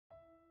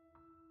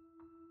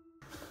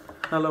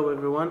Hello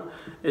everyone,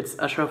 it's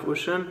Achraf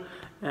Ouchen,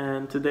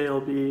 and today I'll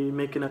be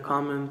making a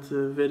comment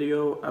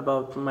video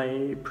about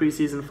my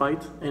pre-season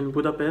fight in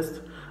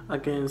Budapest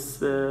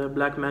against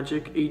Black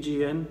Magic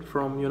AGN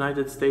from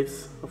United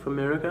States of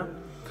America.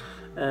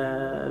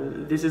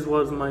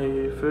 Was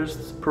my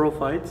first pro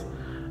fight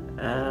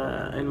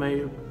in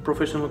my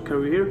professional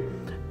career,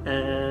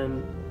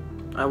 and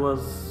I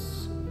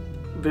was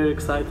very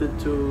excited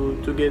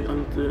to get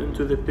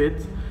into the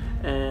pit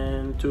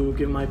and to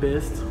give my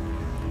best.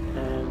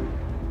 And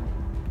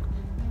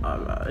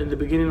in the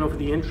beginning of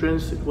the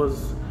entrance, it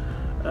was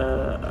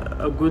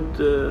a good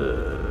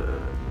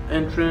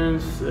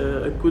entrance,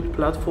 a good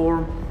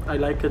platform. I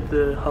liked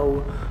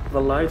how the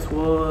lights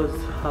was,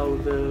 how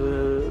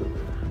the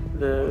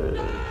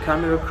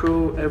camera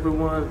crew,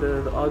 everyone,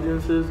 the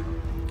audiences,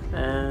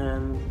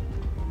 and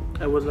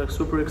I was like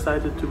super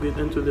excited to get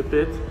into the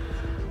pit.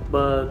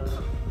 But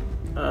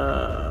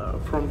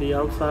from the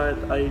outside,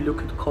 I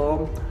looked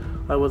calm.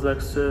 I was like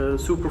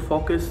super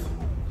focused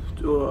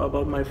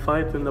about my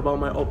fight and about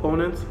my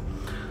opponent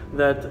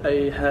that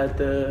I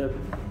had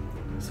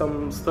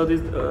some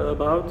studies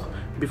about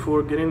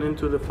before getting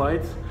into the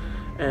fight,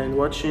 and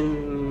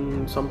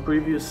watching some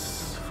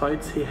previous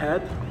fights he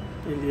had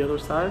in the other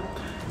side,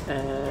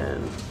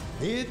 and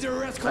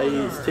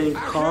I stayed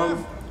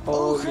calm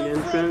all the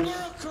entrance,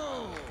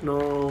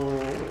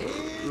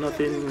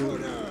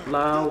 nothing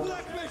loud,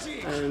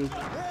 and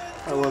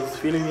I was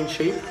feeling in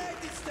shape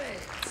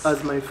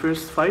as my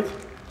first fight.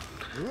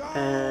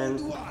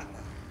 And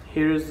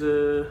here's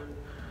the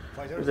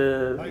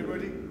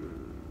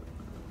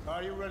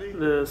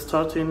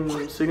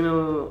starting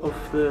signal of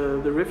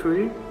the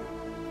referee,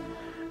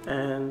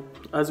 and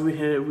as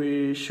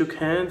we shook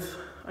hands,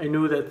 I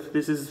knew that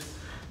this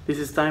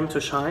is time to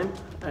shine,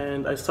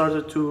 and I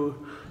started to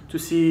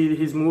see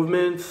his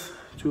movements,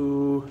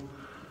 to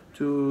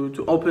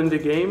open the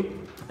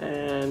game,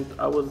 and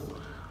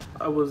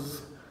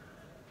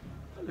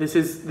this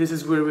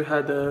is where we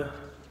had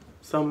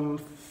some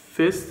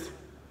fist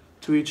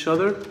to each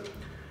other,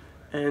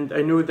 and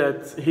I knew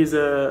that he's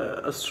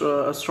a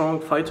strong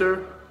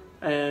fighter,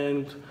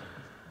 and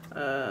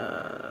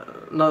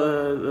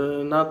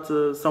not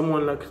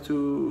someone like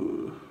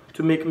to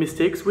make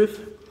mistakes with.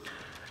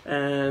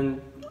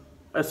 And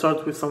I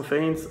started with some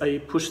feints. I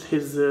pushed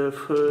his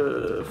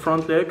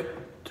front leg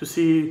to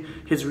see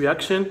his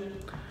reaction,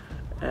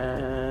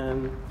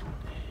 and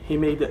he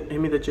made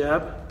a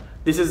jab.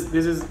 This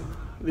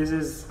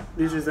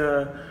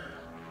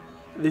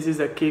is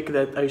a kick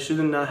that I should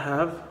not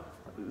have.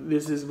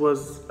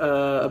 Was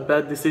a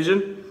bad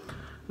decision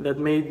that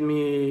made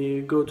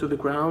me go to the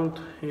ground,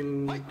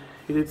 and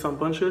he did some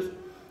punches,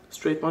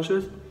 straight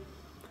punches,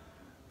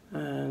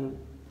 and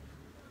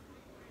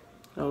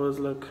I was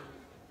like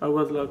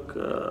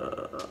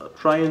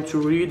trying to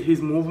read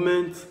his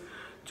movements,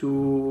 to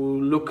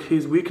look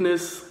his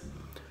weakness,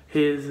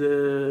 his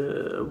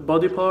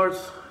body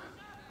parts,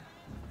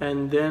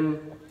 and then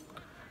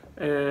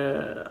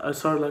I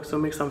started to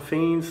make some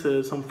feints,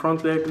 some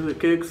front leg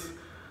kicks,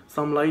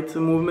 some light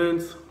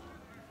movements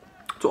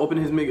to open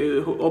his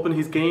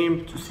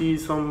game, to see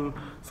some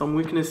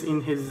weakness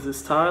in his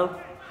style.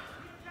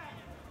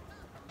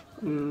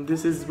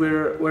 This is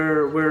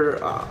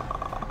where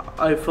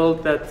I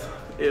felt that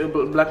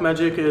Black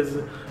Magic is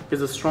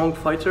a strong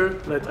fighter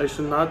that I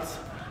should not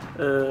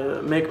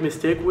make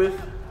mistake with.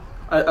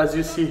 As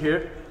you see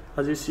here,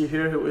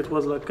 it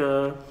was like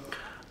a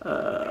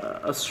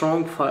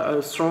strong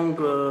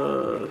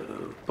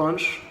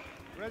punch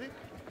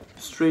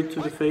straight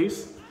to the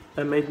face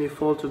that made me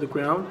fall to the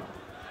ground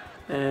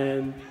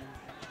and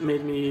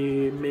made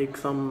me make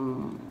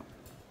some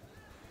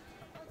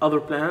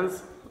other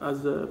plans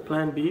as a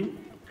plan B.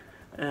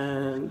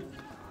 And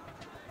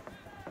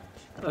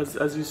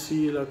as you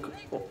see,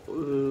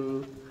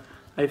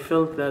 I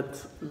felt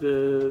that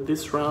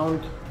this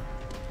round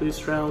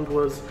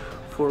was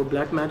for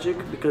Black Magic,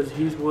 because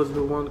he was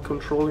the one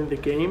controlling the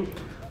game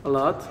a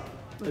lot.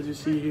 As you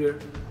see here,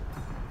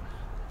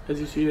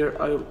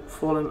 I've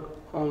fallen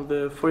on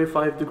the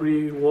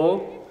 45-degree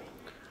wall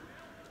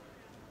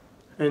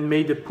and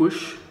made a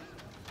push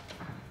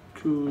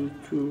to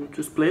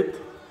split,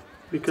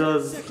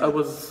 because I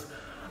was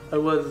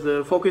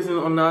focusing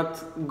on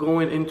not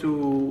going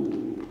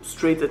into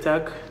straight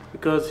attack,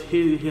 because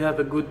he have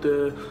a good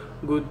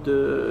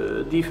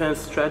defense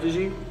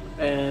strategy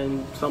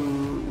and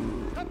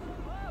some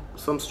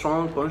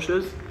strong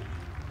punches.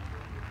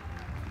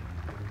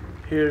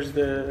 Here's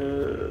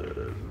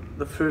the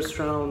first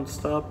round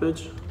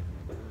stoppage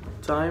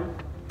time,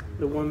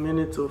 the 1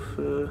 minute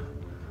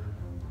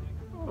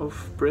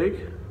of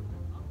break,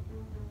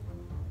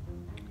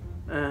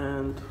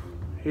 and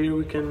here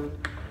we can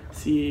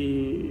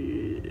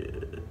see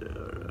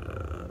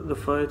the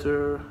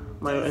fighter,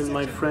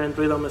 my friend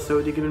Reda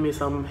Masoudi, giving me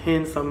some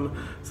hints, some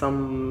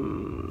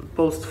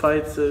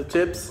post-fight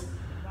tips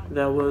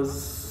that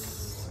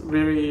was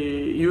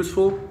very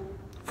useful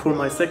for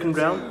my second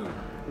round.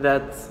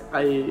 That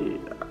I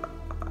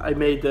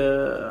made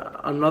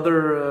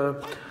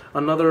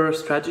another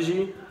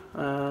strategy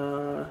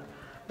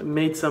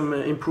made some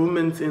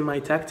improvements in my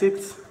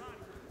tactics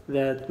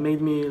that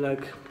made me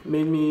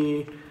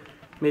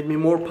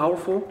more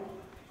powerful.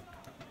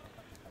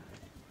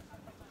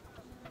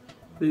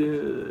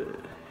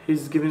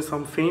 He's giving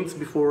some feints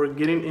before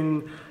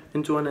getting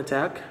into an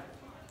attack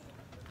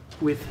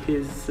with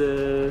his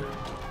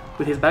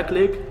back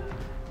leg.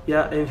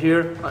 Yeah, and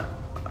here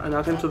I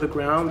knocked him to the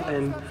ground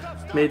and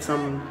made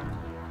some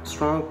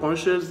strong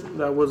punches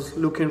that was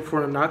looking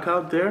for a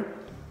knockout there.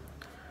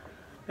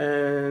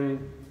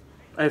 And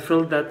I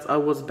felt that I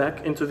was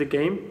back into the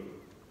game.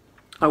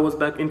 I was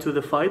back into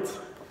the fight,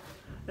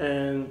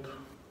 and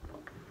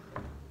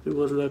it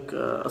was like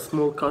a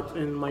small cut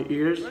in my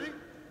ears,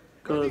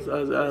 because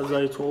as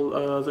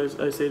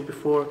I said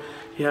before,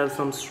 he has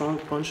some strong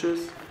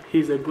punches.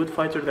 He's a good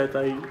fighter that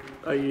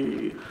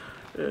I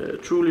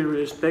truly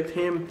respect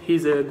him.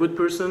 He's a good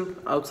person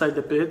outside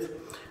the pit,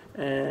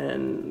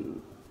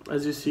 and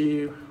as you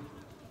see,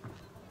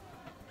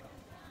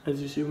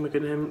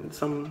 making him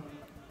some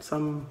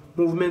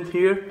movement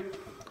here.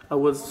 I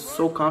was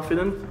so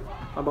confident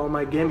about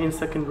my game in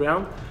second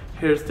round.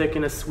 Here's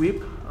taking a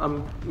sweep.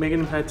 I'm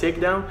making him a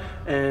takedown,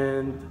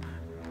 and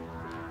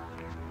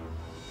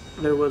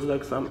there was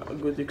like some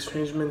good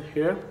exchangement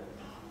here.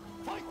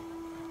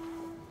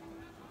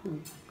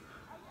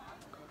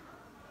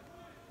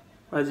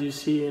 As you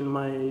see in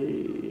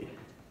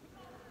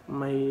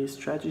my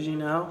strategy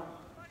now,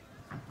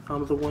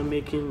 I'm the one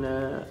making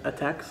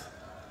attacks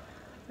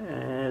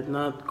and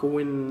not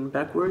going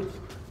backwards.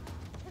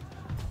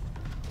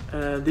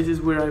 This is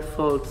where I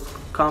felt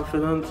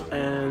confident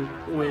and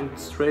went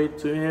straight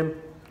to him.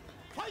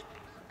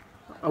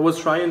 I was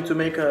trying to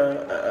make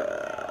a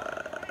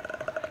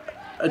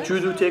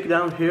judo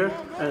takedown here,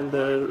 and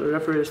the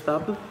referee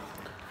stopped it.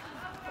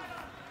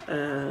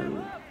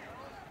 And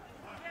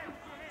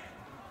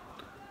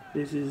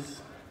this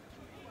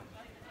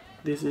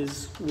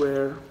is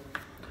where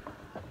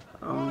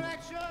I'm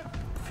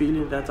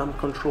feeling that I'm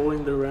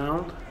controlling the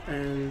round,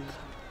 and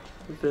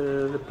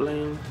the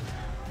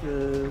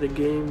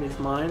game is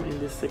mine in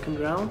this second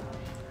round.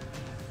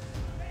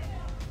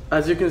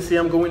 As you can see,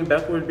 I'm going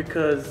backward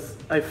because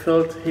I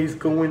felt he's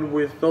going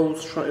with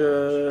those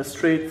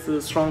straight,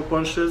 strong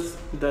punches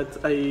that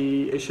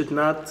I should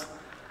not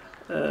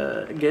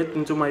get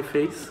into my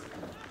face.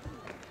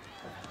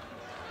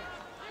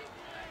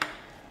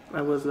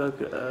 I was like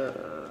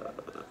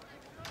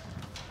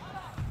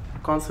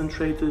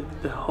concentrated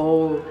the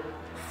whole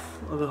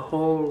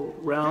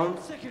round.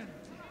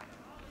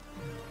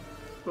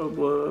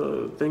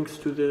 Thanks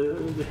to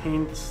the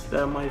hints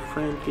that my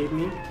friend gave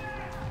me.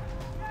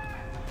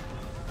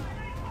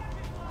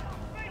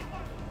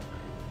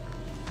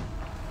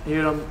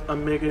 Here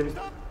I'm making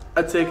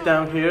a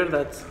takedown here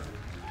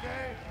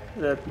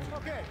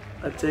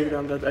a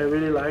takedown that I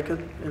really like it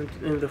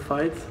in the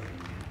fight.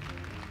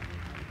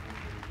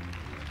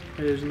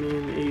 Here's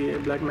me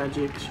and Black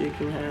Magic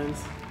shaking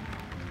hands.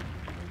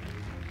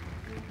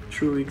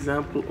 True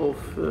example of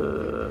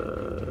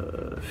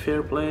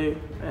fair play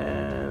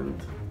and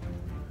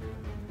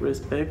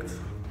respect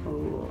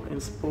in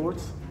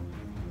sports.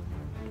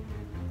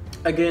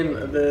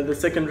 Again, the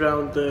second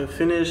round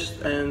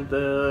finished, and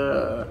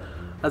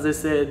as I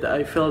said,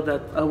 I felt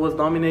that I was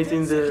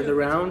dominating the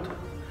round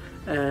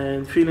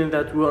and feeling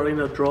that we are in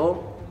a draw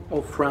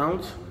of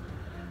rounds.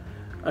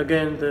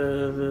 Again,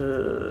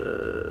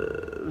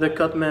 the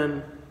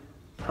cutman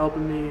helped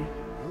me.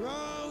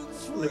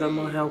 The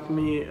cutman helped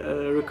me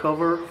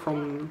recover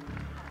from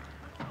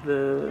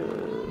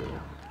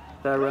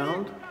that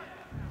round.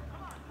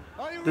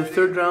 The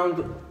third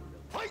round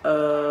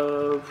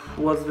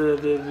was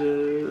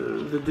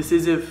the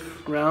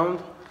decisive round,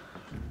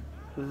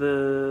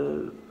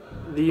 the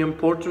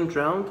important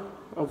round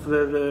of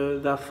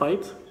that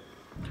fight.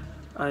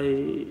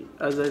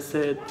 As I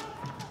said,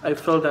 I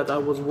felt that I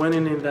was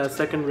winning in that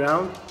second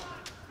round.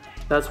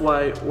 That's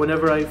why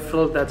whenever I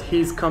felt that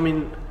he's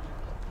coming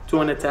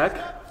to an attack,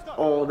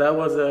 oh, that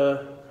was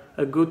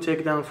a good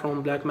takedown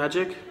from Black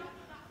Magic.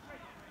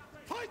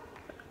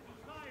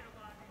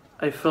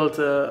 I felt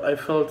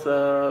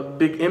a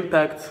big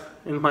impact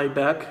in my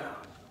back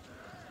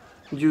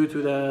due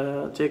to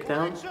the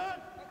takedown.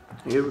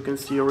 Here we can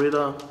see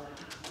Rida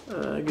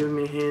giving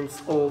me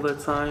hints all the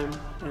time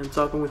and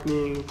talking with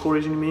me,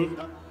 encouraging me.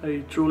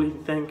 I truly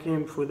thank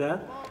him for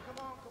that.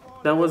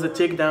 That was a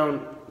takedown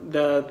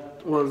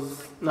that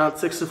was not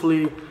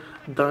successfully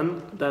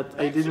done, that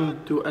I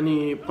didn't do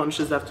any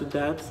punches after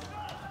that.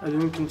 I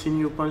didn't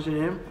continue punching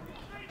him.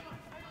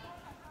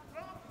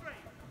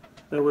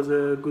 That was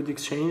a good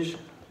exchange,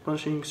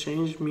 punching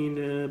exchange, me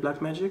and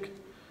Black Magic.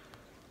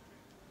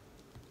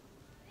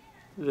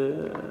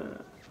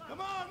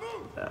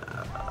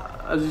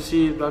 As you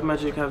see, Black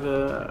Magic have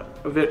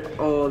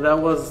oh, that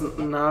was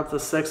not a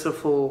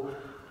successful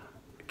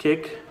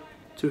kick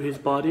to his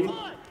body.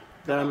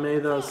 That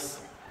made us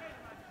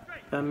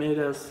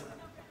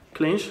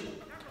clinch.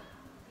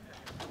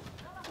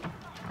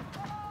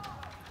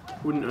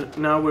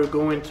 Now we're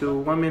going to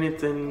 1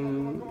 minute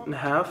and a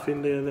half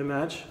in the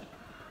match.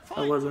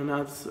 That was an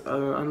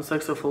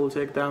unsuccessful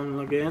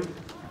takedown again.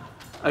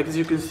 As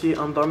you can see,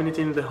 I'm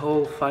dominating the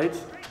whole fight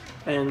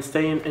and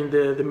staying in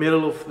the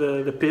middle of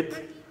the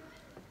pit.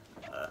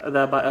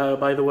 That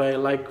by the way,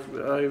 like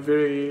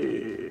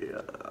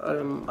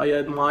I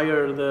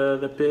admire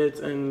the pit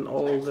and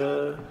all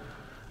the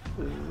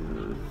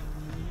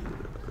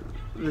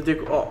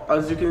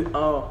as you can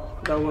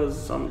that was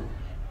some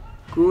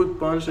good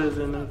punches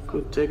and a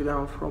good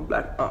takedown from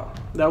Black.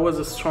 That was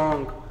a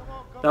strong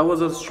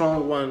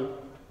one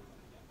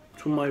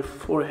to my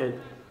forehead.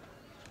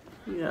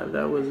 Yeah,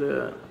 that was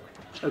a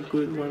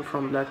good one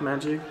from Black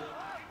Magic.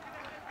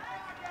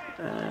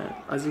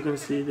 As you can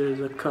see, there's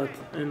a cut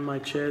in my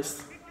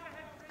chest.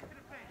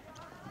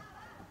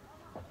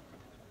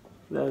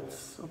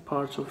 That's a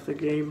part of the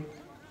game.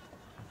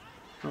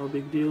 No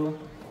big deal.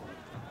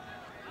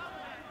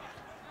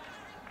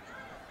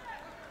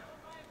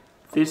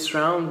 This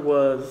round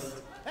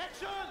was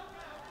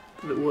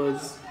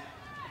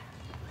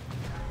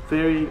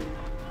very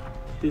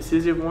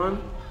decisive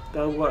one.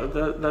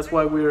 That's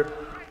why we're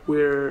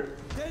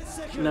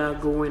now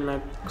going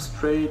like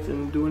straight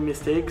and doing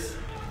mistakes.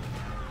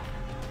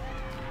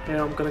 Here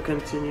I'm gonna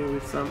continue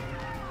with some.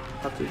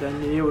 After that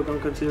knee, we're gonna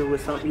continue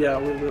with some. Yeah,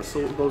 with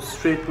those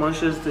straight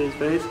punches to his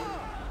face.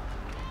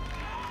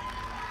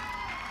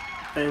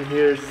 And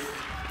here's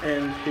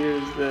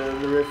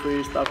the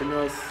referee stopping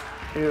us.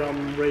 Here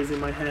I'm raising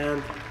my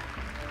hand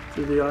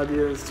to the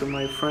audience, to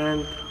my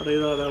friend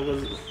Reda, that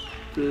was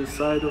to the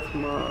side of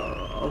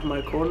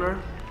my corner.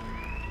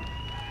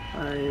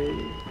 I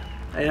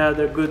had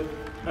a good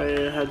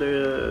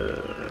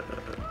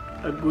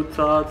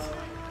thought.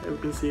 You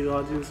can see the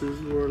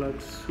audiences were like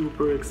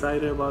super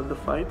excited about the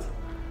fight.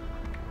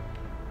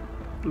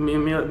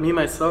 Me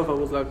myself, I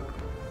was like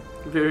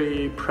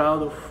very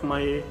proud of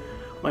my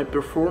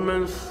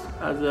performance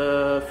as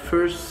a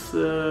first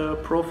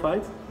pro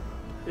fight.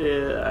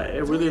 I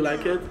really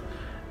like it.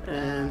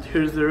 And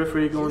here's the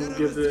referee going to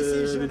give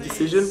the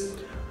decision.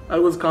 I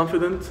was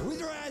confident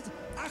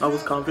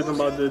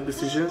about the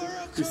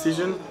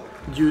decision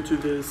due to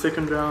the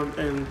second round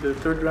and the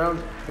third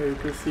round. Here you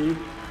can see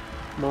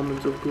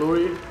moments of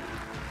glory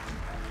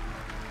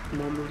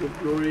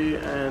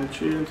and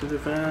cheering to the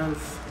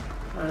fans.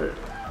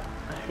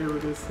 Here we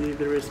can see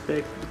the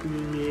respect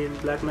between me and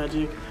Black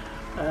Magic.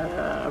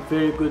 A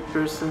very good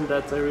person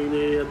that I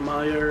really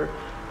admire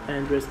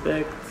and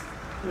respect.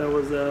 That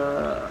was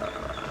a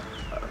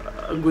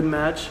good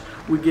match.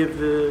 We gave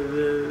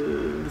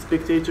the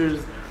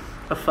spectators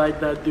a fight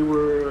that they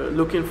were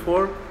looking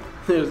for.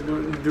 They was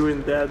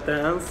doing that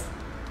dance,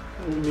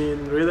 me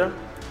and Reda.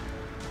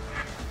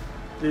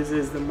 This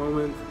is the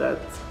moment that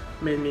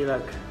made me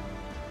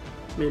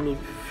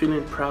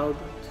feeling proud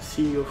to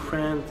see your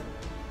friend,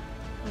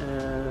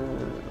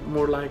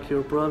 more like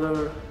your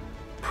brother,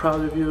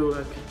 proud of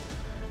you,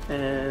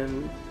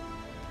 and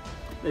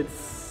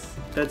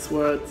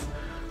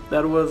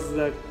that was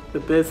like the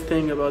best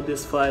thing about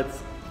this fight.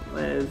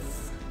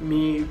 It's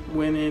me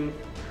winning,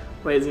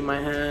 raising my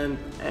hand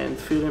and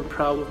feeling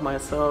proud of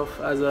myself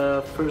as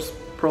a first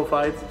pro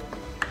fight.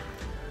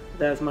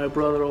 That's my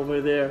brother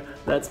over there.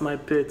 That's my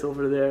pit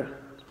over there.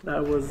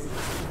 That was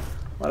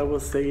what I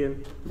was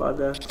saying about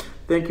that.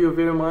 Thank you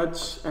very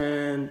much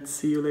and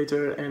see you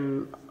later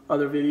in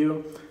other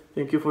video.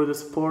 Thank you for the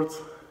support.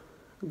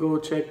 Go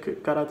check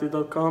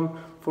karate.com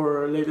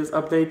for latest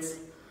updates.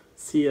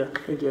 See ya.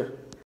 Thank you.